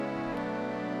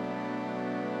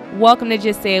Welcome to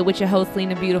Just Say It with your host,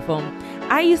 Lena Beautiful.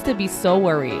 I used to be so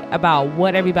worried about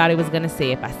what everybody was going to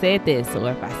say if I said this or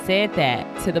if I said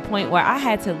that, to the point where I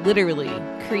had to literally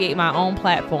create my own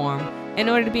platform in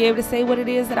order to be able to say what it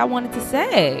is that I wanted to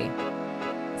say.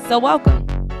 So welcome.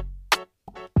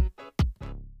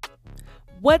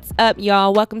 What's up,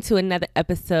 y'all? Welcome to another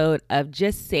episode of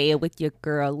Just Say It with your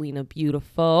girl, Lena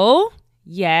Beautiful.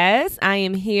 Yes, I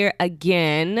am here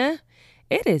again.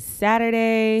 It is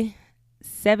Saturday,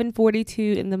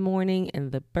 7:42 in the morning,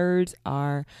 and the birds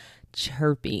are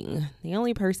chirping. The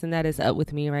only person that is up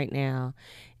with me right now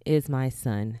is my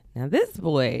son. Now, this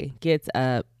boy gets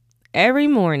up every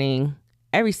morning,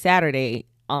 every Saturday,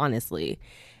 honestly,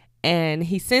 and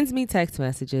he sends me text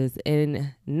messages,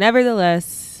 and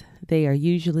nevertheless, they are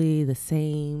usually the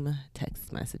same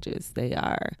text messages. They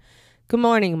are, "Good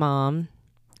morning, Mom.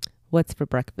 What's for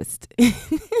breakfast?"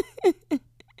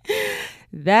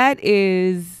 That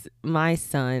is my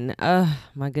son. Oh,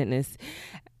 my goodness.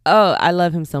 Oh, I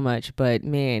love him so much. But,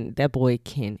 man, that boy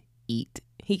can eat.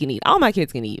 He can eat. All my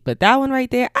kids can eat. But that one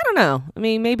right there, I don't know. I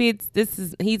mean, maybe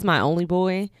he's my only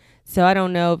boy. So I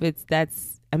don't know if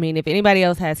if anybody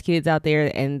else has kids out there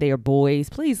and they're boys,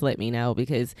 please let me know,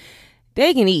 because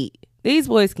they can eat. These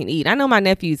boys can eat. I know my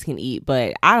nephews can eat,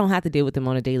 but I don't have to deal with them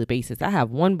on a daily basis. I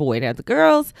have one boy. Now, the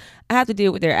girls, I have to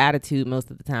deal with their attitude most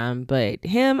of the time. But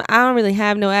him, I don't really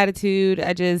have no attitude.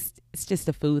 It's just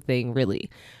a food thing,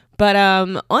 really. But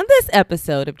on this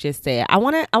episode of Just Say It, I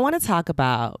want to talk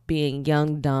about being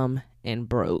young, dumb, and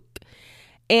broke.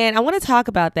 And I want to talk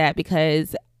about that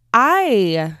because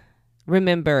I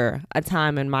remember a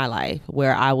time in my life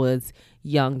where I was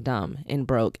young, dumb, and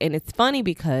broke. And it's funny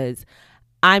because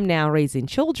I'm now raising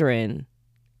children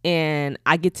and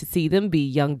I get to see them be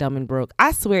young, dumb, and broke.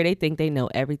 I swear they think they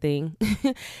know everything.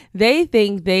 They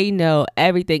think they know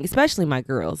everything, especially my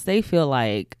girls. They feel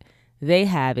like they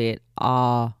have it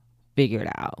all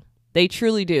figured out. They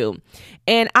truly do.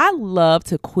 And I love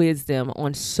to quiz them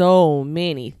on so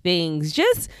many things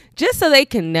just so they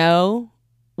can know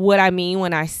what I mean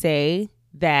when I say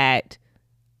that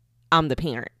I'm the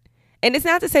parent. And it's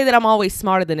not to say that I'm always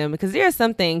smarter than them, because there are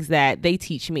some things that they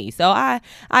teach me. So I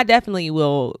definitely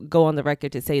will go on the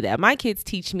record to say that my kids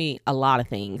teach me a lot of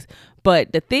things.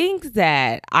 But the things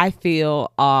that I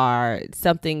feel are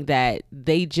something that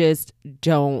they just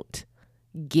don't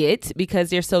get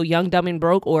because they're so young, dumb, and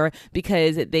broke, or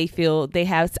because they feel they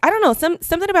have, I don't know,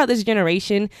 something about this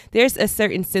generation. There's a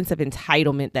certain sense of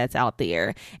entitlement that's out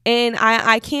there. And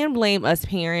I can blame us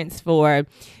parents for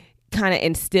kind of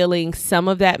instilling some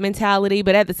of that mentality,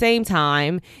 but at the same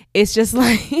time, it's just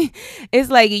like it's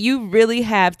like you really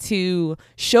have to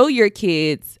show your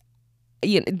kids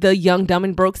the young, dumb,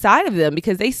 and broke side of them,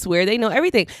 because they swear they know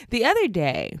everything. The other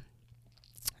day,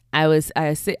 I was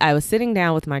sitting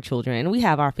down with my children, and we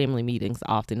have our family meetings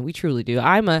often. We truly do.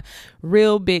 I'm a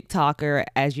real big talker,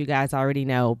 as you guys already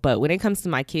know. But when it comes to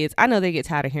my kids, I know they get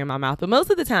tired of hearing my mouth. But most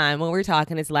of the time when we're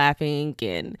talking, it's laughing,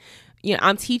 and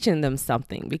I'm teaching them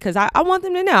something because I want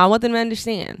them to know. I want them to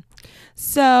understand.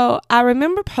 So I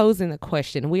remember posing the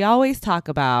question. We always talk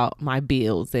about my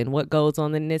bills and what goes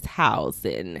on in this house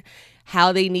and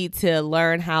how they need to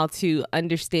learn how to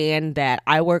understand that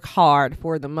I work hard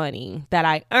for the money that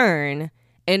I earn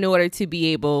in order to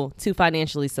be able to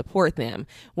financially support them,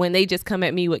 when they just come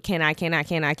at me with can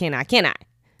I.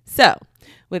 So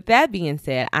with that being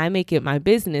said, I make it my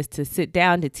business to sit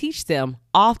down to teach them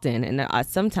often. And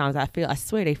sometimes I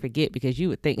swear they forget, because you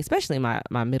would think, especially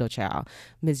my middle child,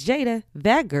 Miss Jada,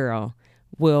 that girl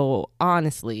will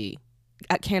honestly,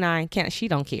 can I, she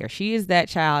don't care. She is that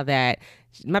child that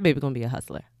my baby going to be a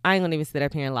hustler. I ain't going to even sit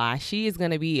up here and lie. She is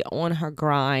going to be on her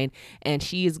grind, and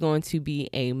she is going to be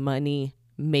a money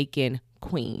making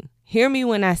queen. Hear me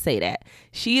when I say that.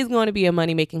 She is going to be a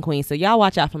money making queen. So y'all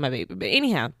watch out for my baby. But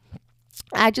anyhow,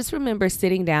 I just remember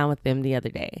sitting down with them the other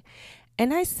day,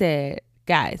 and I said,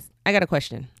 guys, I got a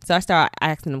question. So I started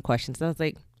asking them questions. I was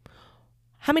like,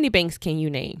 how many banks can you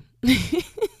name?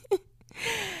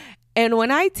 And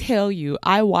when I tell you,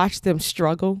 I watched them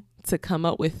struggle to come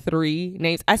up with 3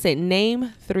 names. I said,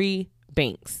 name 3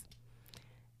 banks.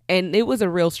 And it was a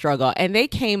real struggle. And they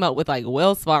came up with like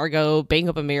Wells Fargo, Bank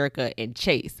of America, and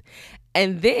Chase.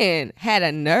 And then had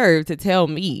a nerve to tell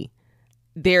me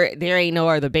there ain't no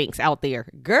other banks out there.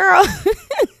 Girl,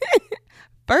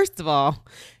 first of all,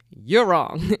 you're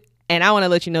wrong. And I want to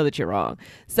let you know that you're wrong.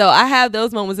 So I have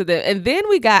those moments with them. And then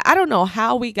I don't know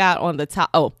how we got on the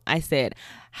top. Oh, I said,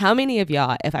 how many of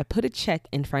y'all, if I put a check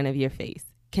in front of your face,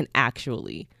 can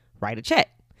actually write a check?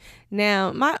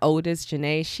 Now, my oldest,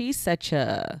 Janae, she's such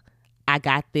a I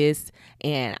got this,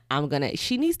 and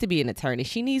she needs to be an attorney.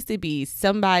 She needs to be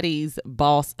somebody's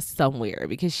boss somewhere,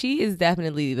 because she is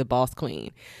definitely the boss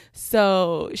queen.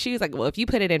 So she was like, well, if you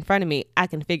put it in front of me, I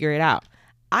can figure it out.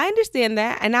 I understand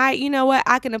that. And you know what?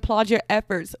 I can applaud your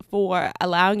efforts for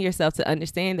allowing yourself to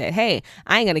understand that, hey,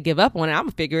 I ain't going to give up on it. I'm going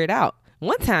to figure it out.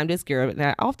 One time, this girl,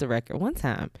 now off the record,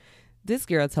 this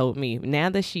girl told me, now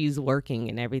that she's working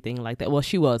and everything like that, well,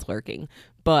 she was working,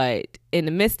 but in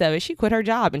the midst of it, she quit her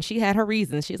job, and she had her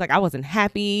reasons. She's like, I wasn't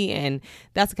happy, and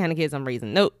that's the kind of kids I'm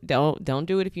raising. Nope, don't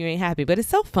do it if you ain't happy. But it's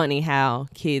so funny how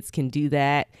kids can do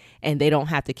that, and they don't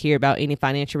have to care about any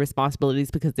financial responsibilities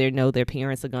because they know their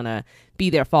parents are going to be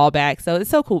their fallback. So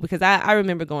it's so cool, because I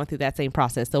remember going through that same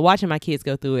process. So watching my kids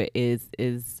go through it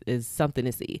is something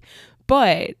to see.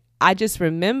 But I just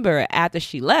remember after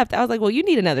she left, I was like, well, you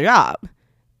need another job.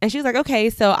 And she was like, okay.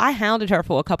 So I hounded her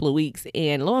for a couple of weeks,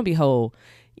 and lo and behold,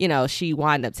 she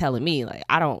wound up telling me, like,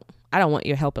 I don't want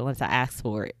your help unless I ask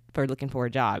for it, for looking for a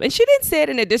job. And she didn't say it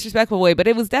in a disrespectful way, but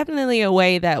it was definitely a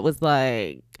way that was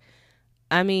like,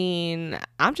 I mean,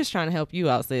 I'm just trying to help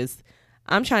you out, sis.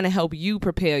 I'm trying to help you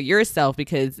prepare yourself,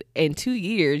 because in 2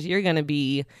 years you're going to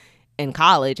be in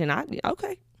college. And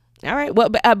okay. All right. Well,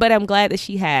 but I'm glad that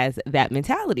she has that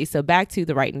mentality. So back to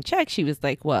the writing check, she was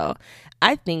like, well,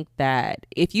 I think that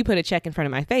if you put a check in front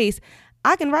of my face,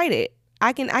 I can write it.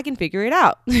 I can figure it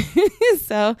out.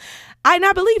 So I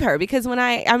not believe her, because when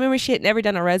I remember she had never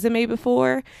done a resume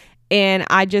before. And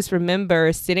I just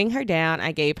remember sitting her down.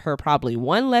 I gave her probably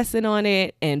one lesson on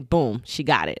it, and boom, she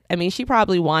got it. I mean, she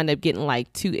probably wound up getting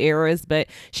like 2 errors, but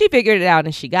she figured it out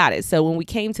and she got it. So when we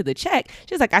came to the check,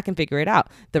 she was like, I can figure it out.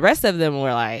 The rest of them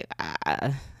were like,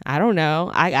 I don't know.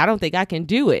 I don't think I can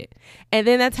do it. And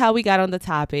then that's how we got on the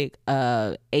topic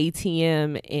of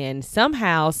ATM. And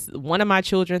somehow one of my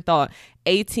children thought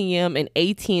ATM and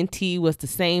AT&T was the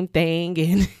same thing.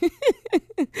 And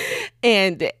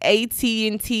and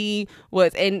AT&T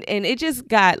was, and it just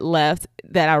got left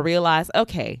that I realized,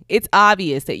 okay, it's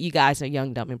obvious that you guys are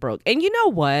young, dumb, and broke. And you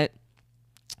know what?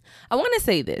 I want to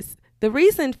say this. The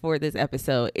reason for this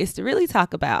episode is to really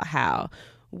talk about how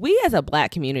we as a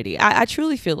Black community, I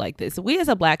truly feel like this. We as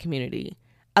a Black community,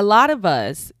 a lot of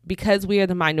us, because we are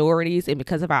the minorities and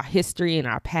because of our history and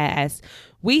our past,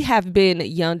 we have been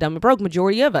young, dumb, and broke.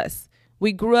 Majority of us.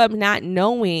 We grew up not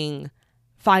knowing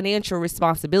financial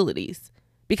responsibilities,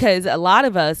 because a lot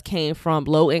of us came from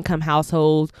low income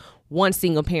households, one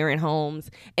single parent homes,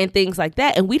 and things like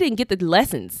that. And we didn't get the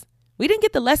lessons. We didn't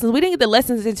get the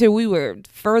lessons until we were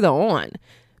further on.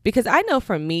 Because I know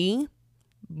for me,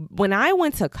 when I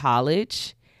went to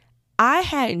college, I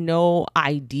had no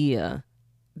idea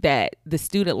that the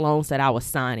student loans that I was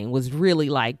signing was really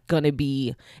like going to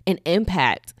be an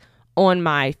impact on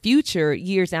my future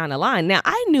years down the line. Now,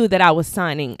 I knew that I was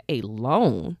signing a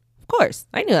loan. Of course,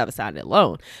 I knew I was signing a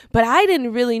loan, but I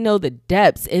didn't really know the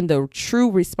depths and the true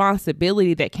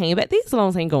responsibility that came back. These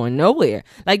loans ain't going nowhere.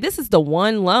 Like, this is the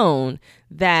one loan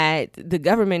that the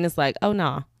government is like, oh,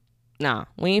 no,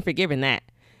 we ain't forgiving that.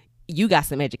 You got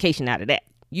some education out of that.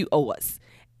 You owe us.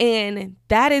 And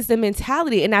that is the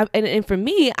mentality. And for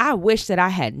me, I wish that I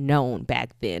had known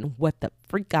back then what the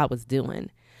freak I was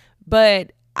doing.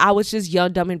 But I was just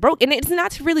young, dumb, and broke. And it's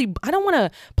not really, I don't want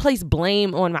to place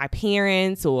blame on my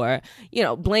parents or,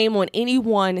 blame on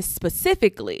anyone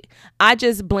specifically. I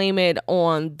just blame it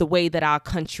on the way that our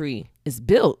country is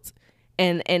built.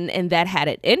 And that had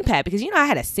an impact, because, I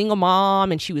had a single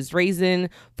mom and she was raising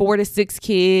 4 to 6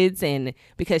 kids. And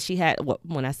because she had,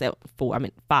 when I said 4, I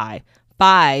meant 5.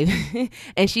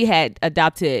 And she had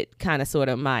adopted kind of sort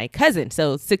of my cousin,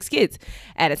 so 6 kids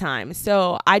at a time.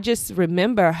 So I just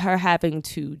remember her having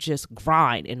to just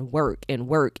grind and work and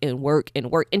work and work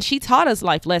and work. And she taught us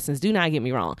life lessons. Do not get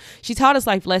me wrong. She taught us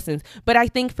life lessons. But I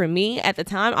think for me at the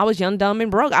time, I was young, dumb,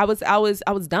 and broke. I was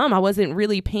dumb. I wasn't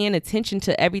really paying attention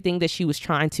to everything that she was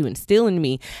trying to instill in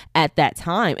me at that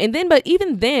time. But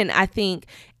even then, I think,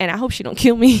 and I hope she don't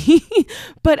kill me,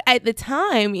 but at the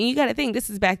time, and you got to think, this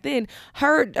is back then,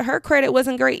 her credit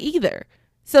wasn't great either.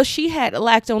 So she had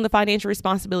lacked on the financial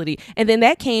responsibility. And then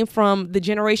that came from the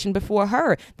generation before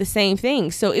her, the same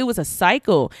thing. So it was a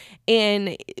cycle.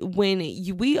 And when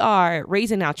we are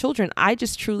raising our children, I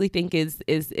just truly think is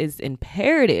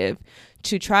imperative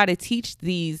to try to teach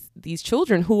these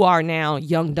children who are now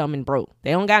young, dumb, and broke.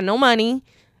 They don't got no money.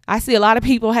 I see a lot of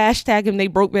people hashtagging they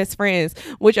broke best friends,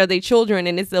 which are their children.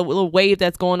 And it's a little wave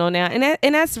that's going on now.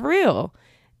 And that's real.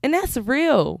 And that's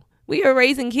real. We are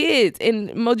raising kids,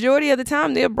 and majority of the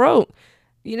time they're broke.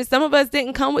 Some of us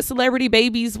didn't come with celebrity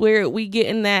babies where we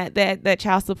getting that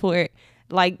child support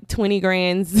like 20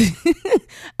 grands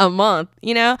a month,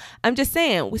 you know? I'm just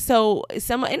saying. So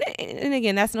and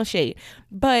again, that's no shade,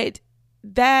 but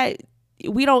that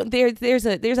we don't, there's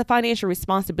a financial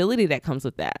responsibility that comes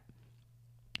with that.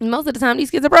 Most of the time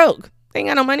these kids are broke. They ain't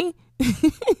got no money.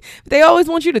 They always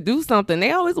want you to do something.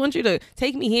 They always want you to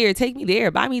take me here, take me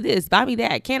there, buy me this, buy me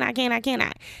that. Can I?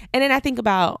 And then I think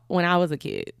about when I was a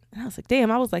kid. And I was like, damn,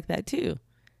 I was like that too.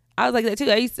 I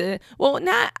used to,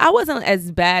 I wasn't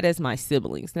as bad as my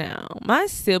siblings. Now, my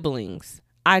siblings,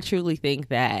 I truly think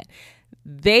that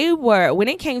they were, when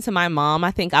it came to my mom, I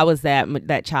think I was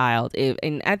that child.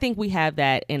 And I think we have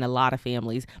that in a lot of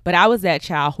families, but I was that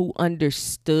child who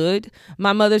understood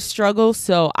my mother's struggle.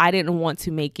 So I didn't want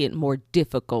to make it more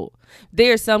difficult.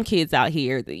 There are some kids out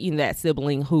here, that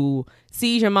sibling who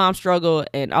sees your mom struggle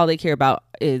and all they care about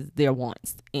is their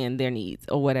wants and their needs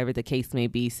or whatever the case may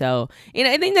be. So,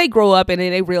 I think they grow up and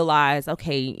then they realize,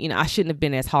 okay, I shouldn't have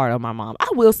been as hard on my mom. I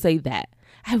will say that.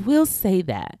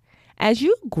 As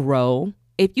you grow,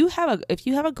 if you have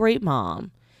a great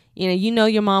mom,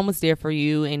 your mom was there for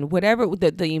you, and whatever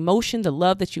the emotion, the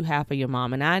love that you have for your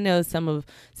mom. And I know some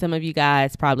of you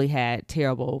guys probably had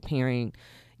terrible parenting,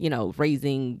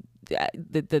 raising.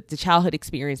 The childhood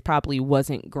experience probably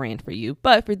wasn't grand for you.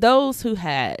 But for those who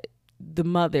had the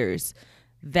mothers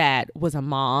that was a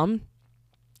mom,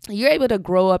 you're able to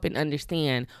grow up and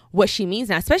understand what she means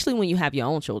now, especially when you have your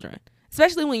own children.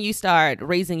 Especially when you start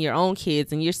raising your own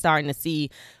kids and you're starting to see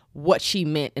what she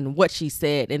meant and what she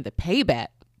said and the payback.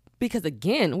 Because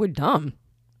again, we're dumb.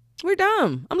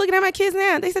 I'm looking at my kids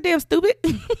now. They so damn stupid.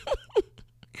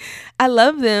 I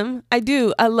love them. I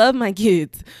do. I love my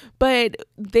kids. But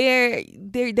they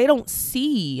don't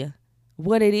see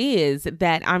what it is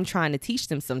that I'm trying to teach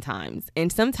them sometimes.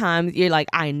 And sometimes you're like,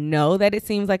 I know that it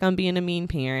seems like I'm being a mean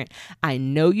parent. I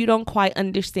know you don't quite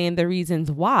understand the reasons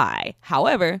why.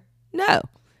 However, no.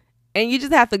 And you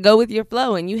just have to go with your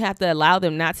flow, and you have to allow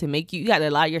them not to make you got to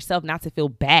allow yourself not to feel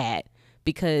bad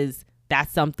because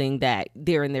that's something that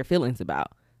they're in their feelings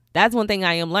about. That's one thing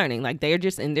I am learning. Like, they're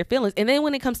just in their feelings. And then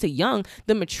when it comes to young,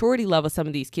 the maturity level of some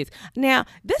of these kids. Now,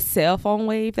 this cell phone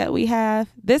wave that we have,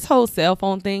 this whole cell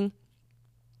phone thing,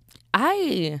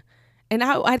 I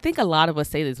think a lot of us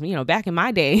say this, back in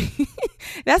my day,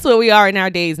 that's what we are in our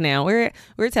days now. We're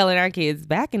telling our kids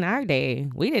back in our day,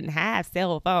 we didn't have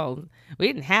cell phones. We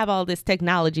didn't have all this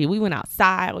technology. We went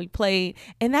outside, we played,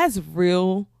 and that's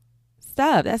real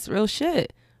stuff. That's real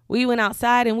shit. We went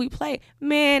outside and we played.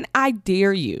 Man, I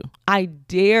dare you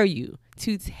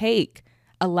to take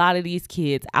a lot of these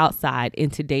kids outside in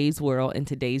today's world, in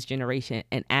today's generation,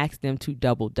 and ask them to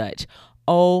double dutch.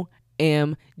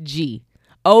 OMG.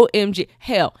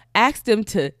 Hell, ask them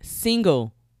to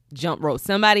single jump rope.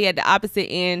 Somebody at the opposite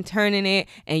end turning it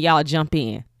and y'all jump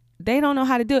in. They don't know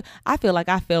how to do it. I feel like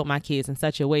I failed my kids in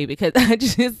such a way because I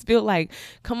just feel like,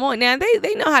 come on now,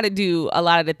 they know how to do a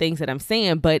lot of the things that I'm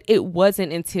saying, but it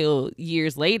wasn't until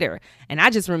years later. And I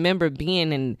just remember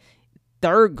being in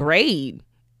third grade,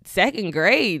 second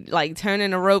grade, like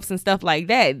turning the ropes and stuff like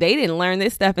that. They didn't learn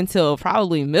this stuff until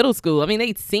probably middle school. I mean,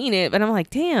 they'd seen it, but I'm like,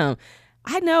 damn,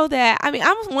 I know that. I mean,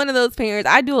 I'm one of those parents.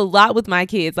 I do a lot with my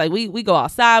kids. Like we go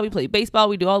outside, we play baseball,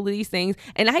 we do all of these things.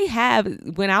 And I have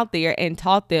went out there and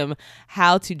taught them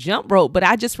how to jump rope. But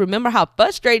I just remember how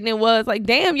frustrating it was. Like,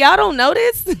 damn, y'all don't know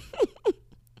this?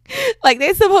 Like,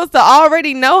 they're supposed to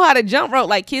already know how to jump rope.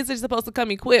 Like, kids are supposed to come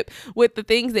equipped with the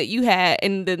things that you had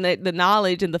and the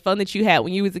knowledge and the fun that you had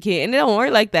when you was a kid. And it don't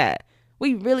work like that.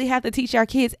 We really have to teach our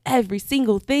kids every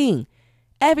single thing.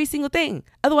 Every single thing.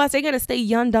 Otherwise, they're going to stay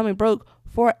young, dumb, and broke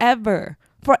forever.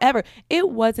 It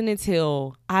wasn't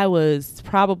until I was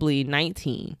probably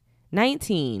 19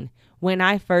 when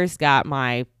I first got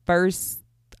my first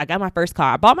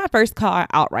car. I bought my first car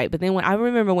outright, but then when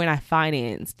I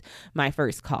financed my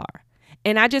first car.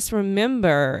 And I just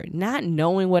remember not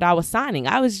knowing what I was signing.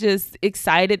 I was just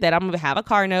excited that I'm going to have a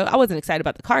car note. I wasn't excited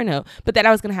about the car note, but that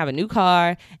I was going to have a new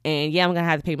car. And yeah, I'm going to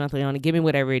have to pay monthly on it. Give me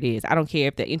whatever it is. I don't care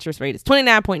if the interest rate is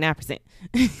 29.9%.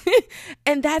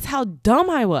 And that's how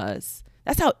dumb I was.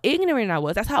 That's how ignorant I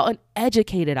was. That's how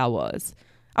uneducated I was.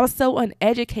 I was so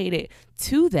uneducated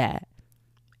to that.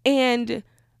 And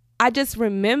I just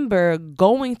remember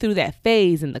going through that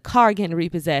phase and the car getting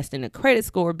repossessed and the credit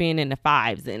score being in the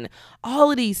fives and all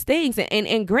of these things.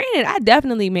 And granted, I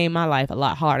definitely made my life a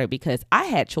lot harder because I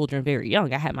had children very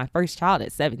young. I had my first child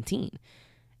at 17.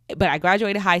 But I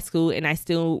graduated high school and I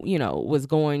still, was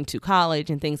going to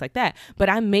college and things like that. But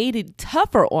I made it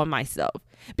tougher on myself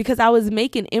because I was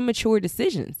making immature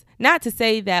decisions. Not to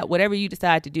say that whatever you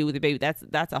decide to do with the baby,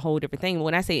 that's a whole different thing. But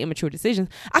when I say immature decisions,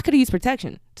 I could have used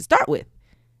protection to start with.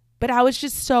 But I was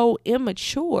just so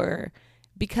immature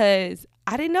because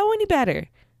I didn't know any better.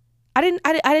 I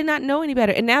did not know any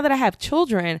better. And now that I have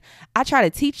children, I try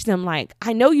to teach them, like,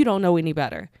 I know you don't know any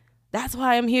better. That's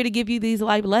why I'm here to give you these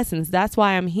life lessons. That's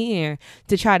why I'm here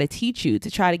to try to teach you, to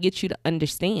try to get you to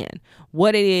understand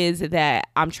what it is that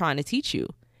I'm trying to teach you.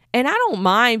 And I don't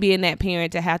mind being that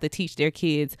parent to have to teach their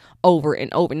kids over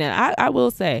and over. Now, I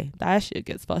will say that shit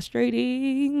gets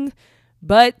frustrating,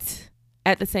 but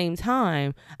at the same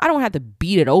time, I don't have to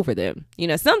beat it over them. You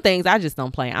know, some things I just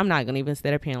don't play. I'm not going to even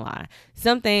sit up here and lie.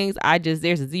 Some things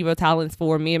there's a zero tolerance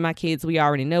for. Me and my kids, we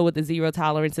already know what the zero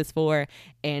tolerance is for.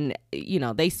 And, you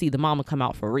know, they see the mama come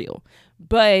out for real.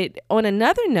 But on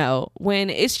another note, when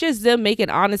it's just them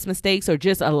making honest mistakes or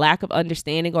just a lack of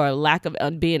understanding or a lack of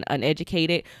being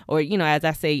uneducated or, you know, as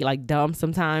I say, like dumb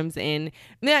sometimes. And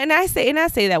I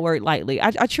say that word lightly.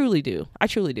 I truly do.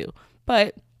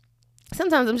 But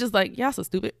sometimes I'm just like, y'all so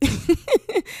stupid.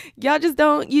 Y'all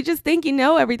you just think you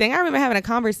know everything. I remember having a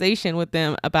conversation with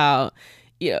them about,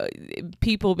 you know,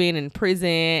 people being in prison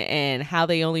and how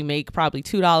they only make probably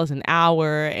 $2 an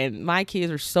hour. And my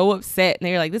kids were so upset and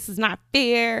they were like, this is not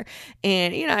fair.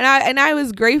 And, you know, and I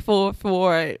was grateful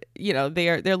for, you know,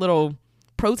 their little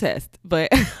protest, but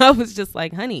I was just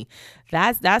like, honey,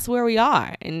 that's where we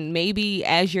are. And maybe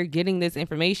as you're getting this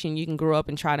information, you can grow up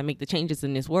and try to make the changes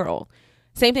in this world.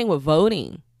 Same thing with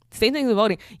voting.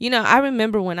 You know, I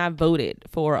remember when I voted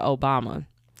for Obama,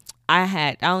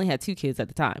 I only had 2 kids at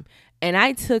the time. And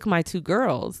I took my 2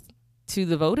 girls to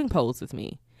the voting polls with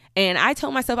me. And I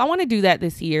told myself, I want to do that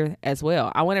this year as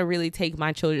well. I want to really take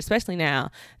my children, especially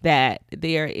now that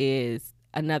there is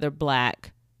another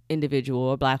Black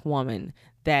individual, a Black woman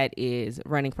that is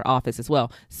running for office as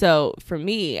well. So for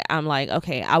me, I'm like,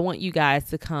 okay, I want you guys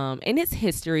to come. And it's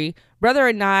history, whether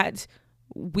or not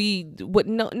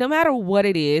no matter what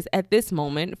it is at this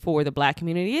moment for the Black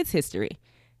community, it's history.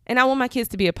 And I want my kids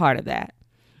to be a part of that.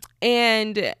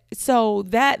 And so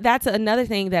that's another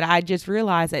thing that I just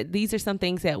realized, that these are some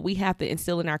things that we have to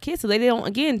instill in our kids so they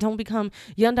don't become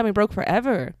young, dumb, and broke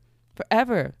forever.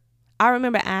 I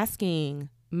remember asking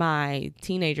my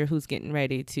teenager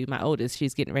my oldest,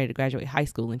 she's getting ready to graduate high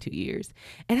school in 2 years.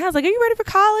 And I was like, are you ready for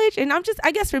college? And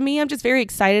I guess for me, I'm just very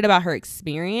excited about her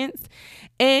experience.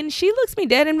 And she looks me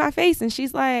dead in my face and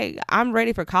she's like, I'm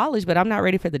ready for college, but I'm not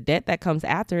ready for the debt that comes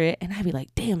after it. And I'd be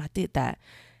like, damn, I did that.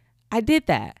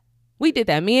 We did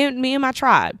that, me and my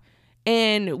tribe.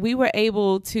 And we were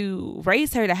able to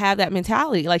raise her to have that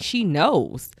mentality. Like, she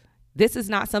knows this is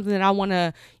not something that I want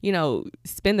to, you know,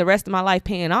 spend the rest of my life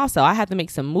paying off. So I have to make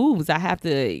some moves. I have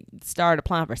to start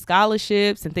applying for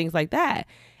scholarships and things like that.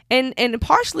 And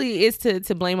partially is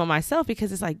to blame on myself,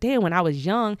 because it's like, damn, when I was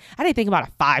young, I didn't think about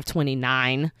a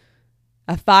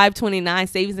 529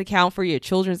 savings account for your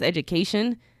children's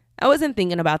education. I wasn't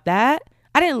thinking about that.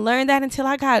 I didn't learn that until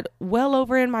I got well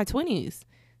over in my 20s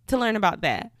to learn about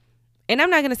that. And I'm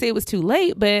not going to say it was too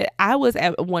late, but I was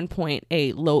at one point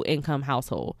a low income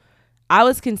household. I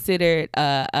was considered,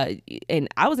 and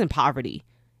I was in poverty.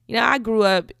 You know, I grew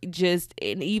up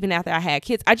and even after I had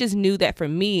kids, I just knew that for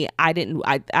me, I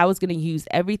was going to use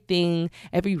every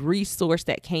resource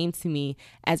that came to me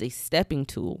as a stepping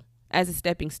tool, as a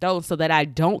stepping stone, so that I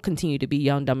don't continue to be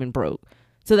young, dumb, and broke,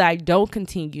 so that I don't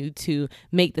continue to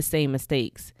make the same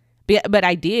mistakes. But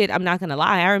I did. I'm not going to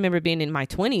lie. I remember being in my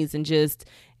 20s and just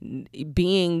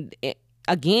being,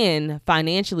 again,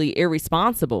 financially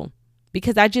irresponsible,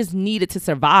 because I just needed to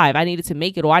survive. I needed to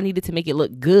make it, or I needed to make it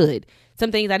look good. Some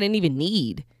things I didn't even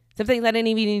need. Some things I didn't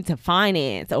even need to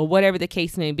finance, or whatever the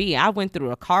case may be. I went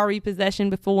through a car repossession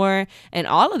before and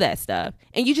all of that stuff.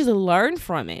 And you just learn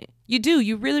from it. You do.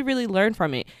 You really, really learn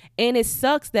from it. And it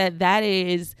sucks that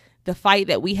is the fight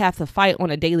that we have to fight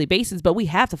on a daily basis, but we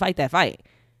have to fight that fight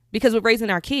because we're raising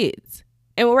our kids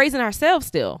and we're raising ourselves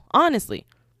still, honestly.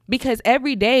 Because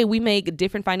every day we make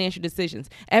different financial decisions.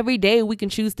 Every day we can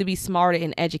choose to be smarter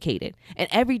and educated. And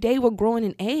every day we're growing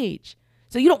in age.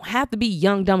 So you don't have to be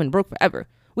young, dumb, and broke forever.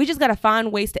 We just got to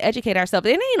find ways to educate ourselves.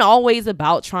 It ain't always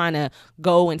about trying to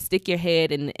go and stick your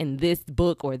head in this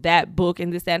book or that book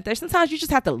and this, that, and there. Sometimes you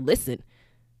just have to listen.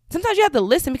 Sometimes you have to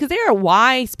listen because there are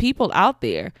wise people out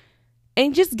there.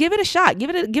 And just give it a shot. Give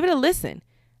it a listen.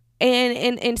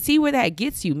 And see where that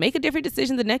gets you. Make a different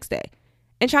decision the next day.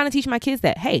 And trying to teach my kids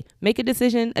that, hey, make a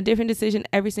different decision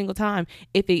every single time.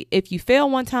 If you fail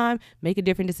one time, make a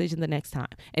different decision the next time.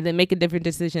 And then make a different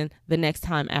decision the next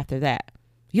time after that.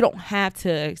 You don't have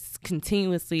to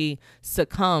continuously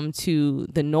succumb to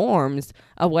the norms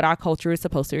of what our culture is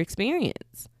supposed to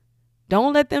experience.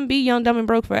 Don't let them be young, dumb, and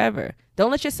broke forever.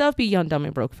 Don't let yourself be young, dumb,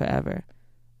 and broke forever.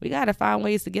 We got to find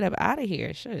ways to get up out of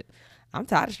here. Shit, I'm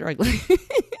tired of struggling.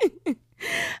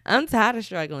 I'm tired of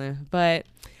struggling, but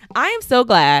I am so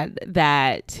glad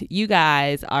that you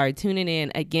guys are tuning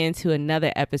in again to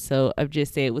another episode of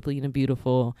Just Say It with Lena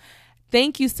Beautiful.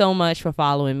 Thank you so much for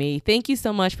following me. Thank you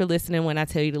so much for listening when I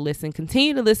tell you to listen.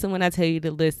 Continue to listen when I tell you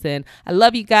to listen. I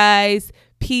love you guys.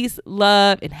 Peace,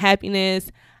 love, and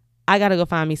happiness. I got to go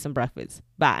find me some breakfast.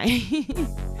 Bye.